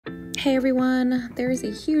Hey everyone, there is a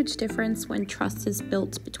huge difference when trust is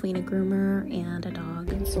built between a groomer and a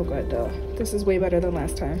dog. It's so good though. This is way better than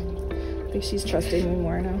last time. I think she's trusting me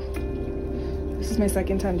more now. This is my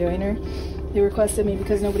second time doing her. They requested me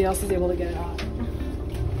because nobody else is able to get it off.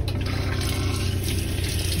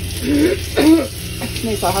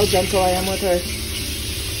 They saw how gentle I am with her.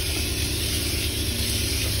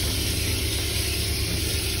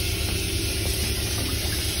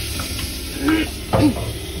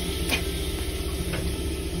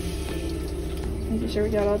 Making sure we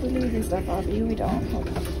got all the leaves and stuff off of you. We don't. Hold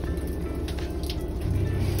on.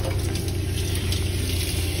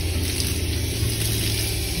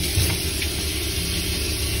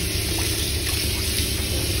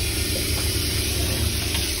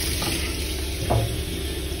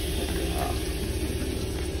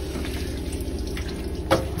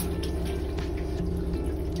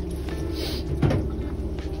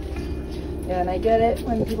 Yeah, and I get it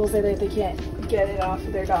when people say that they can't get it off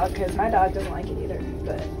of their dog, because my dog doesn't like it either,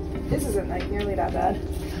 but this isn't like nearly that bad.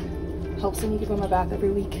 Helps when you give them a bath every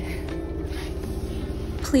week.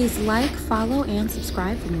 Please like, follow, and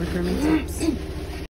subscribe for more grooming tips.